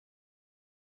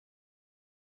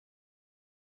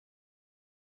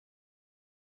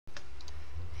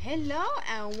Hello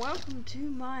and welcome to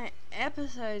my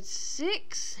episode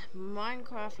 6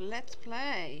 Minecraft Let's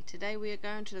Play. Today we are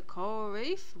going to the coral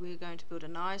reef. We are going to build a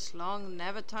nice long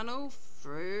nether tunnel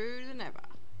through the nether.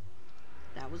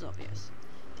 That was obvious.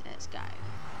 Let's go.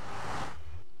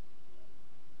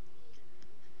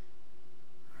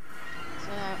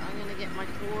 So I'm going to get my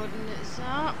coordinates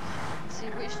up, see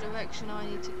which direction I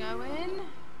need to go in.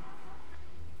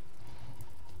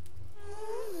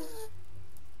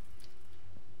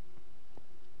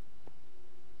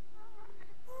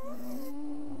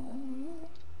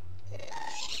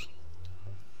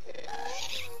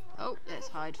 Oh, let's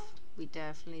hide. We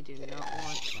definitely do not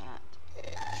want that.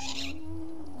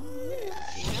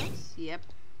 Anything else? Yep.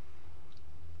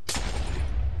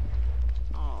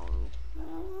 Oh.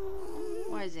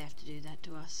 Why does he have to do that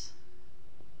to us?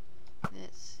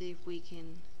 Let's see if we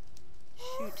can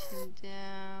shoot him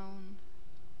down.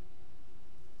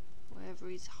 Wherever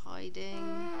he's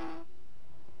hiding.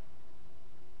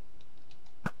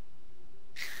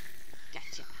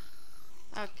 Gotcha.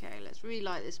 Okay, let's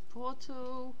relight this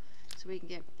portal so we can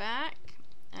get back,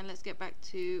 and let's get back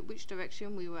to which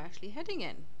direction we were actually heading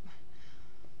in.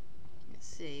 Let's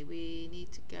see, we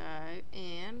need to go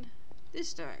in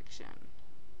this direction.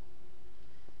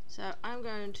 So I'm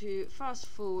going to fast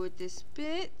forward this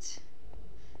bit.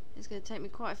 It's going to take me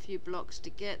quite a few blocks to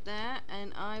get there,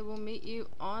 and I will meet you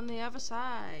on the other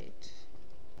side.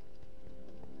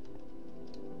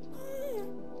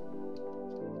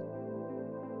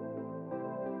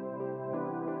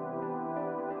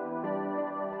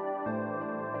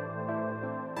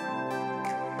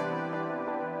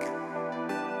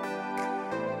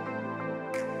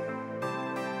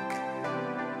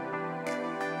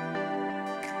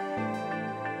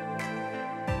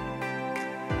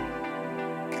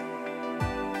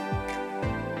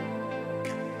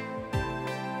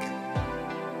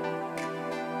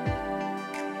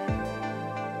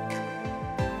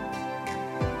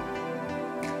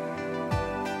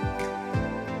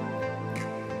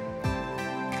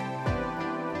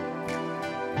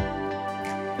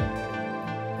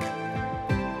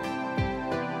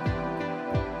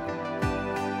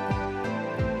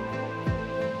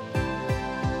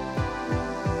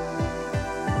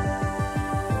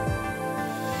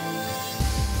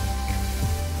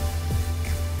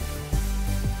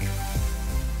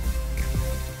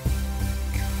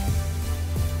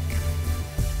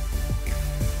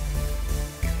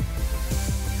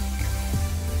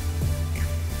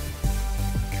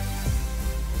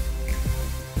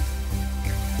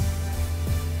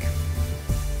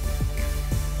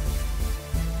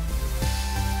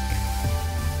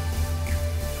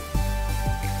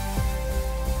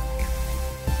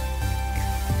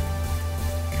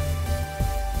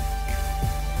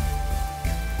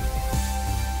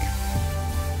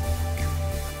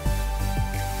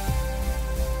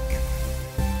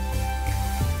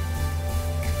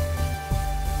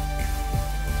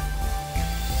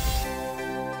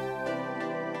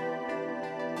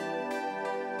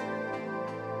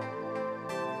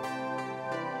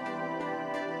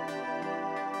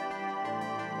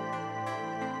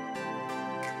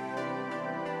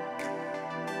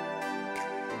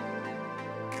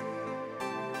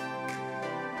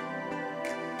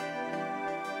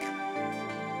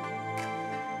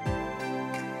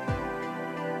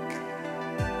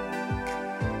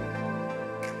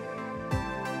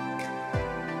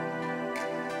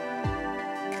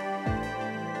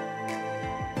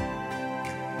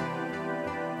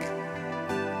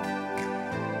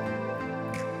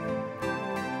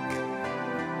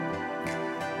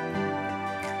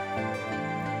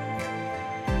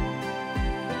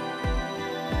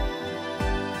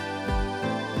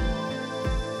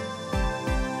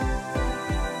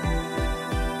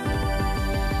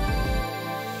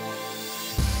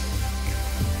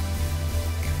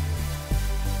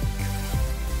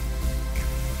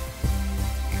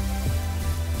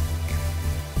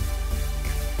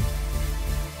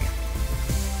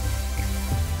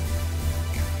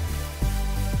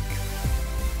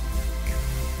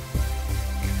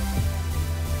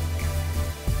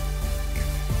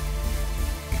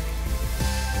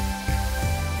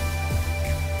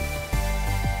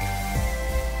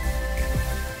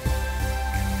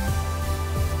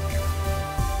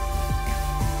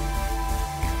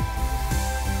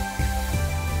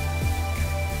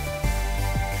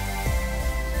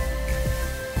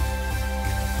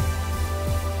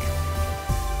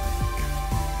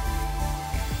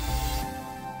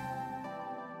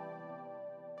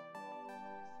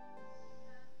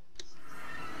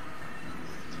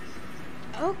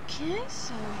 Okay,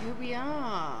 so here we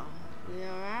are. We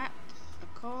are at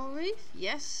a coral reef?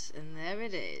 Yes, and there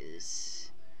it is.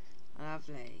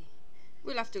 Lovely.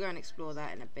 We'll have to go and explore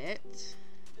that in a bit.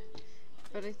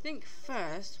 But I think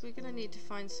first we're going to need to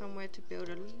find somewhere to build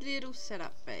a little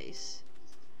setup base.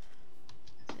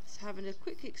 Let's have a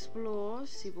quick explore,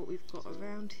 see what we've got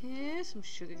around here. Some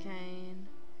sugarcane.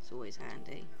 It's always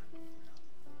handy.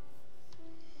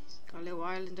 Got a little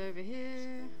island over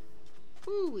here.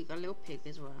 Ooh, we got a little pig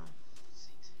as well.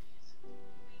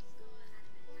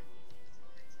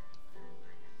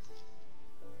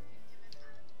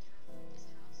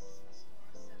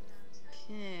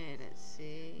 Okay, let's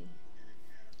see.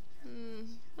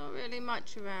 Not really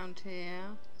much around here.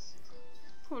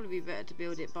 Probably be better to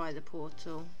build it by the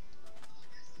portal.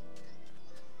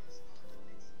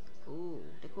 Ooh,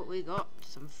 look what we got.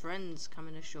 Some friends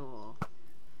coming ashore.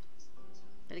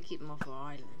 Better keep them off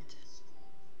our island.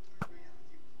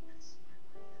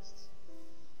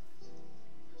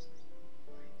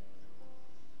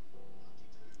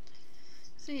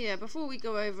 So yeah, before we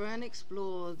go over and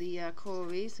explore the coral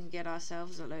reefs and get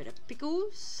ourselves a load of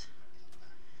pickles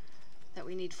that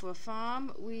we need for a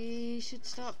farm, we should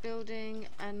start building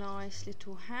a nice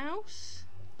little house.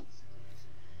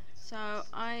 So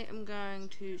I am going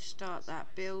to start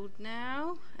that build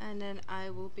now, and then I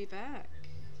will be back.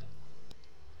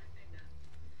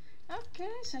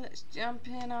 Okay, so let's jump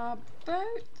in our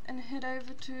boat and head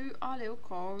over to our little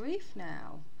coral reef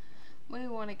now. We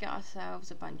want to get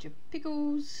ourselves a bunch of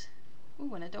pickles.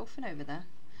 Ooh, and a dolphin over there.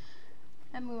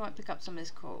 And we might pick up some of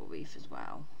this coral reef as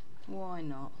well. Why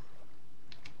not?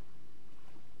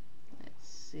 Let's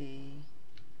see.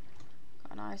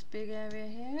 Got a nice big area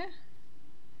here.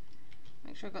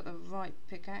 Make sure I got the right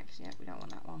pickaxe. Yep, we don't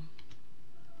want that one.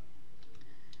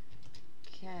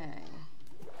 Okay.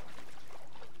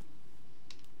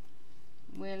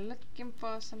 We're looking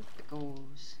for some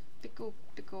pickles. Pickle,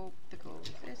 pickle,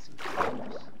 pickles. There's some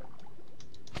pickles.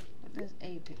 But there's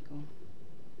a pickle.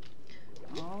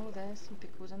 Oh, there's some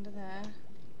pickles under there.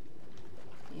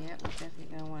 Yep, we're definitely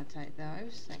going to want to take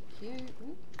those. Thank you.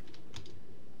 Ooh.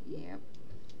 Yep.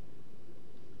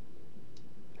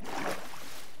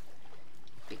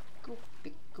 Pickle,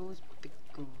 pickles,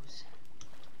 pickles.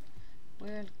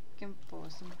 We're looking for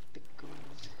some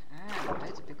pickles. Ah,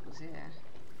 loads of pickles here.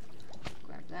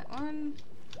 Grab that one.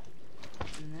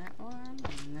 And that one,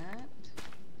 and that.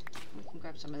 We can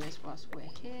grab some of this whilst we're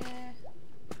here.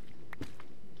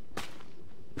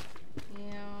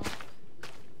 Yeah.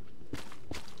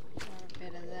 Grab a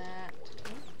bit of that.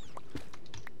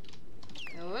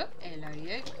 Oh, hello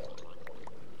you.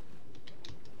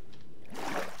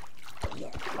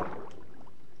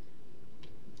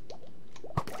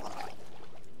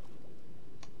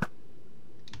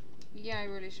 Yeah, I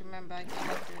really should remember I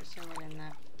can't do it so well in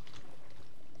that.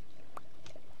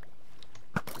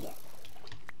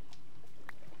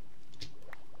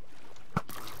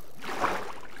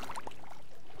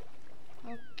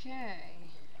 Okay,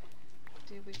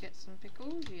 did we get some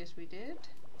pickles? Yes we did.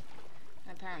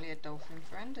 Apparently a dolphin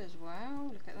friend as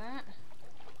well, look at that.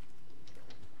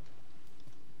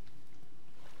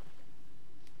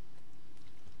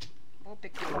 More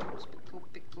pickles, pickle,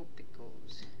 pickle,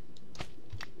 pickles.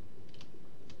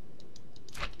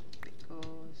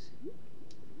 Pickles.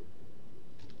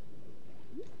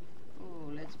 Oh,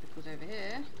 loads of pickles over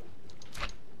here.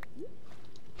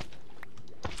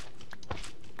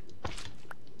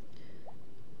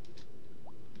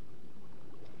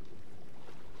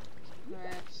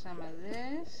 Grab some of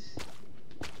this.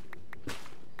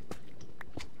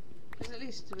 Because at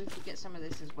least if we get some of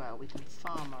this as well, we can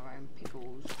farm our own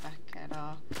pickles back at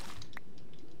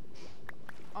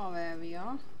our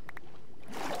area.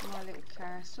 My little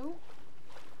castle.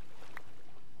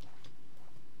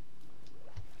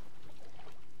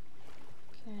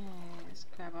 Okay, let's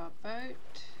grab our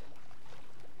boat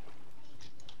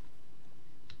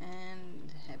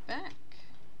and head back.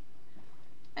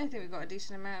 I think we've got a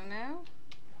decent amount now.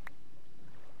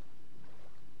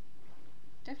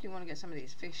 Definitely want to get some of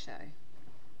these fish though.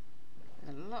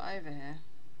 There's a lot over here.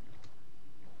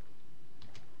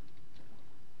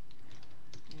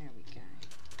 There we go.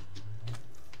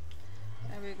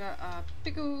 There we got our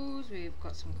pickles. We've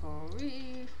got some coral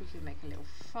reef. We can make a little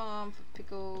farm for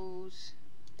pickles.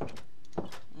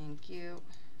 Thank you.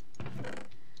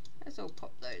 Let's all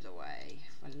pop those away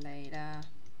for later.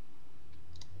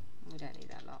 We don't need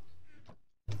that lot.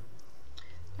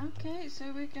 Okay,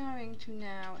 so we're going to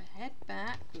now head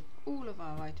back with all of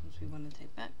our items we want to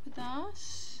take back with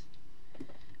us.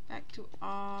 Back to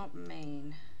our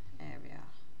main area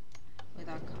with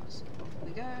our castle. Off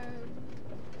we go.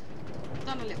 I've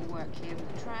done a little work here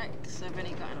with the tracks. I've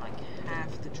only gotten like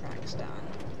half the tracks done.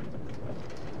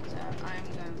 So I'm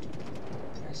going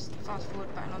to press the fast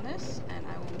forward button on this, and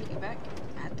I will meet you back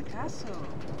at the castle.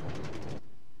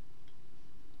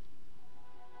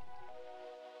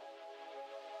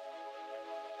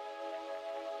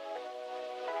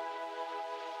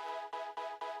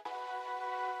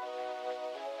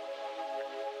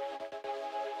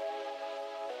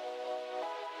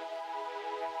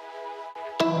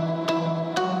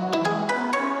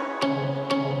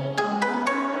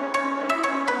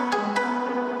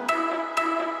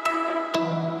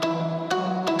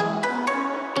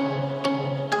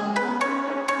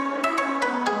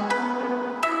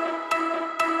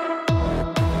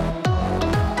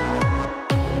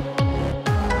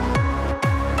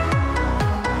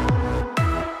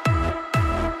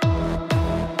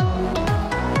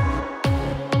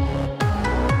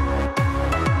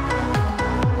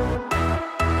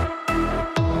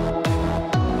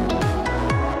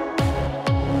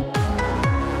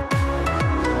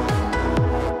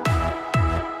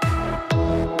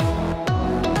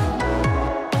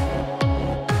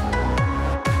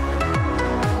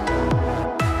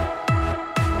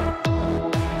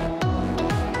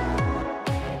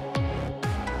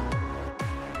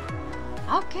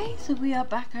 Okay, so we are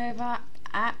back over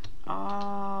at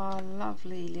our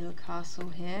lovely little castle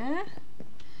here.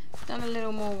 Done a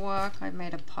little more work. I've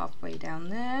made a pathway down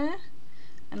there,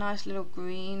 a nice little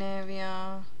green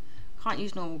area. Can't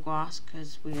use normal grass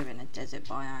because we're in a desert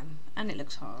biome and it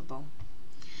looks horrible.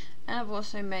 And I've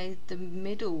also made the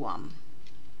middle one.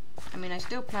 I mean, I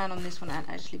still plan on this one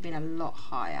actually being a lot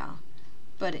higher,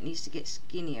 but it needs to get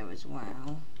skinnier as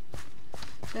well.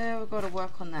 So we've got to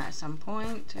work on that at some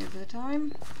point over the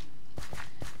time.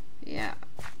 Yeah,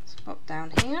 let's pop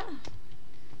down here.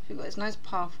 So we've got this nice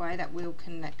pathway that will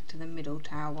connect to the middle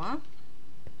tower.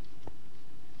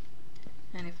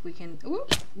 And if we can, ooh,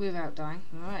 without dying,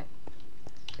 alright.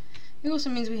 It also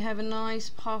means we have a nice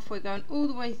pathway going all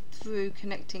the way through,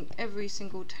 connecting every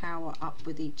single tower up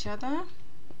with each other,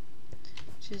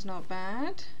 which is not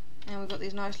bad. And we've got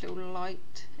these nice little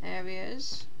light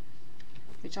areas,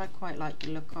 which I quite like the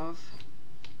look of.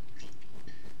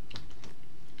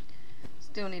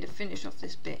 Still need to finish off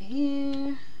this bit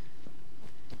here,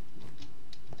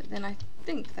 but then I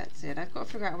think that's it. I've got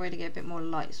to figure out a way to get a bit more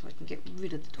light so I can get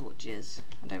rid of the torches.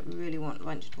 I don't really want a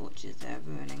bunch of torches there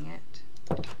ruining it.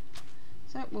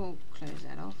 So we'll close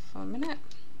that off for a minute.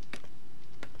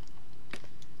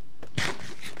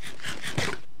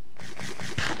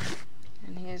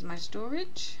 And here's my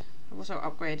storage. I've also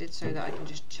upgraded so that I can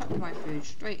just chuck my food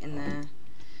straight in there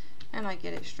and I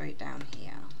get it straight down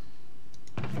here,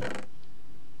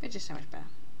 which is so much better.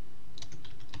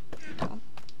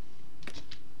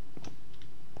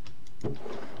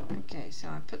 Okay, so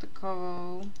I put the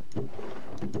coral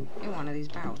in one of these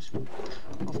barrels.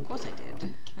 Of course I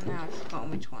did, and now I've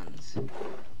forgotten which ones.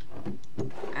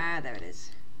 Ah, there it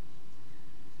is.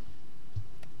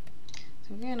 So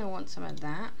we're going to want some of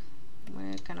that.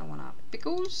 We're going to want our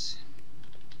pickles.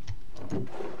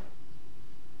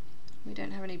 We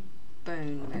don't have any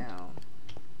bone meal.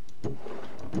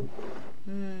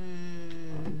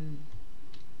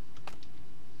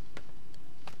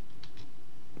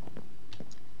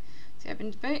 See, I've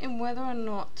been debating whether or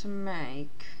not to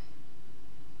make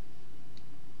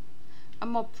a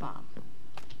mob farm.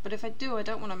 But if I do, I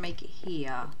don't want to make it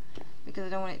here because I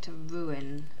don't want it to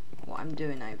ruin what I'm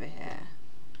doing over here.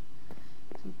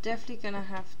 I'm definitely going to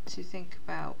have to think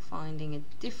about finding a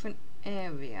different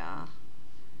area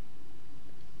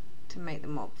to make the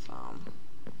mob farm.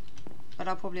 But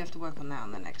I'll probably have to work on that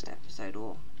on the next episode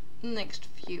or next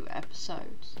few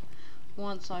episodes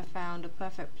once I've found a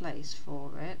perfect place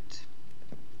for it.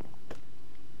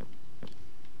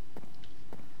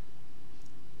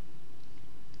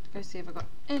 Let's go see if I've got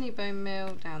any bone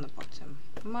meal down the bottom.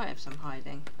 I might have some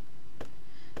hiding.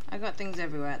 I got things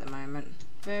everywhere at the moment.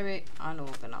 Very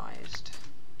unorganised.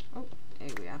 Oh,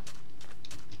 here we are.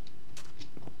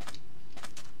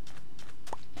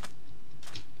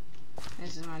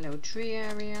 This is my little tree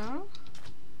area.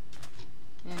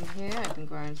 And here I've been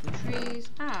growing some trees.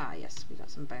 Ah, yes, we got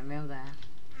some bone meal there.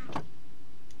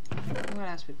 What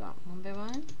else we got? One by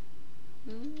one.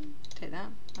 Take that.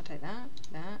 I'll take that.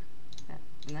 That,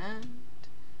 and that.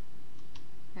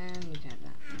 And you can have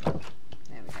that.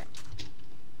 There we go.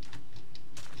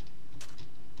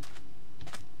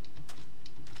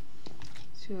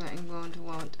 So I'm going to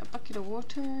want a bucket of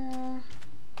water.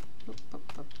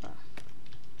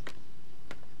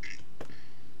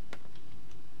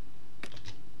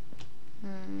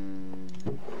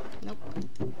 Nope.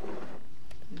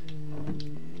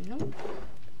 Nope.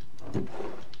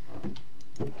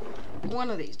 one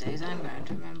of these days I'm going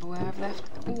to remember where I've left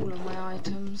all of my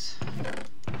items.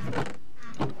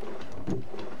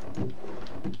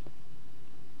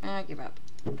 I give up.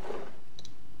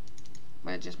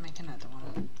 We'll just make another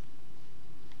one.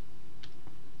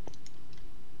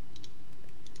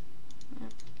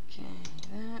 Okay,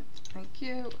 that. Thank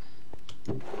you.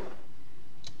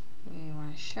 We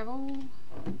want a shovel.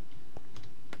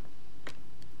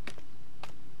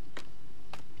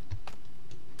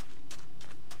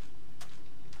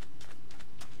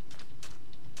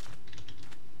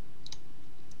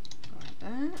 Like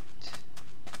that.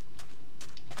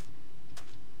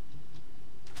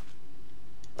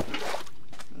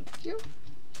 Thank you.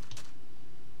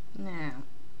 Now,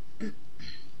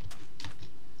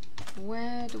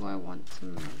 where do I want to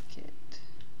make it?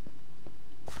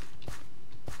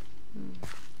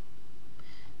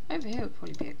 Over here would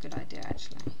probably be a good idea,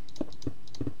 actually.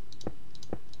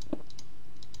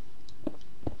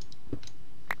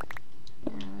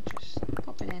 Yeah, I'll just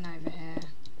pop it in over here.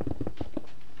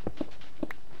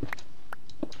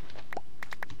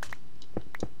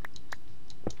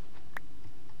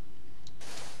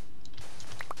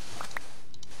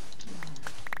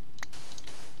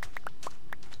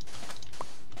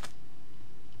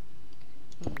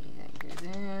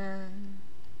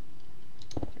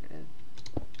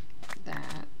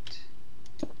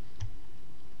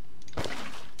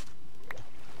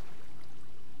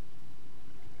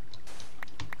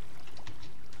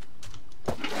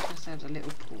 There's a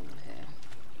little pool here.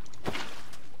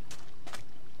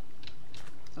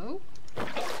 Oh,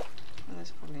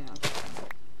 that's probably not good.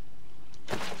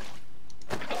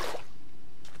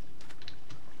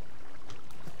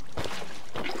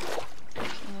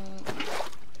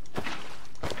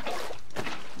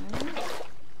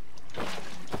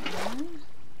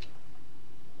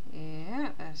 Yeah,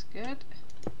 that's good.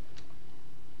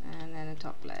 And then a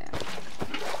top layer.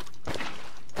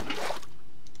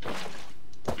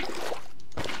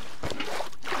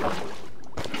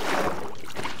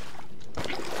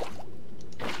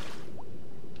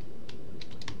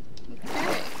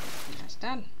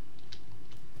 Done.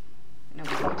 Now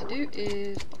what we need to do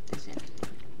is pop this in.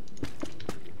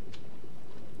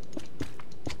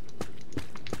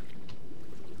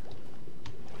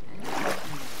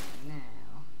 And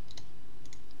now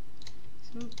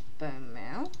some bone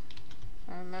meal. If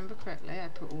I remember correctly, I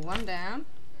put one down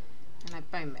and I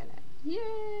bone meal it.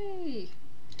 Yay!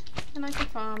 And I can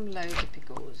farm loads of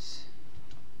pickles.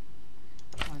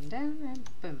 One down and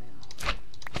bone meal.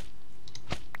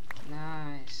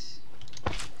 Nice.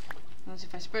 As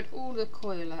if I spread all the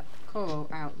coral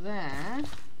out there,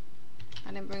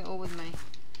 I didn't bring it all with me.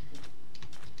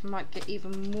 I might get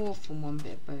even more from one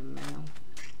bit of bone meal.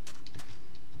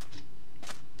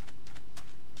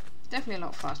 Definitely a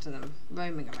lot faster than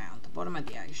roaming around the bottom of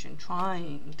the ocean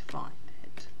trying to find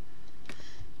it.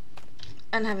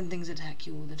 And having things attack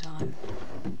you all the time.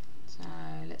 So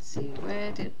let's see,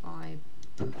 where did I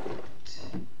put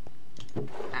it?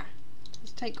 Ah,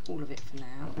 let's take all of it for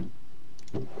now.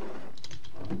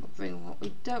 We'll bring what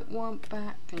we don't want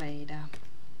back later.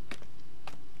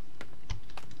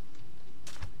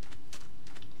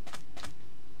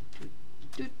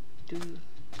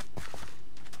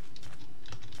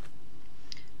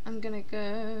 I'm gonna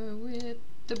go with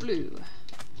the blue.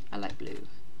 I like blue.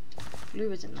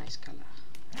 Blue is a nice colour.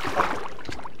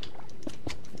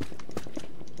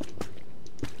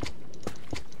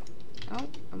 Oh,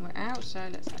 and we're out, so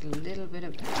let's add a little bit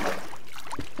of blue.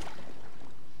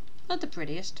 Not the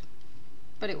prettiest,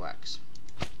 but it works.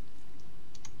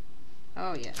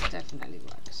 Oh yes, definitely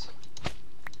works.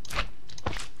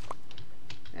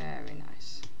 Very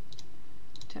nice.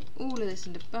 Turn all of this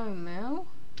into bone meal.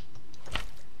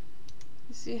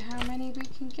 Let's see how many we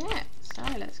can get. So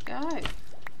let's go.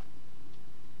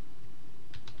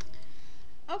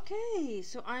 Okay,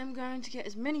 so I'm going to get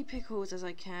as many pickles as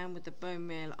I can with the bone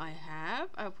meal I have.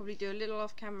 I'll probably do a little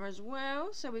off camera as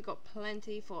well. So we've got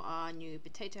plenty for our new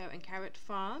potato and carrot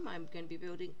farm I'm going to be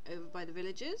building over by the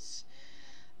villages.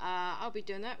 I'll be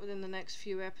doing that within the next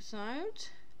few episodes.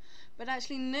 But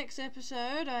actually next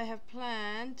episode I have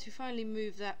planned to finally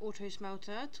move that auto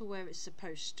smelter to where it's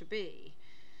supposed to be,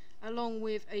 along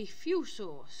with a fuel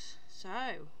source. So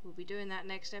we'll be doing that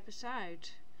next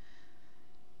episode.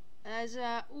 That's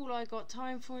all I got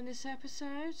time for in this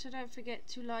episode, so don't forget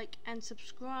to like and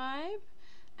subscribe,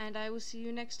 and I will see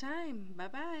you next time. Bye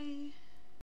bye.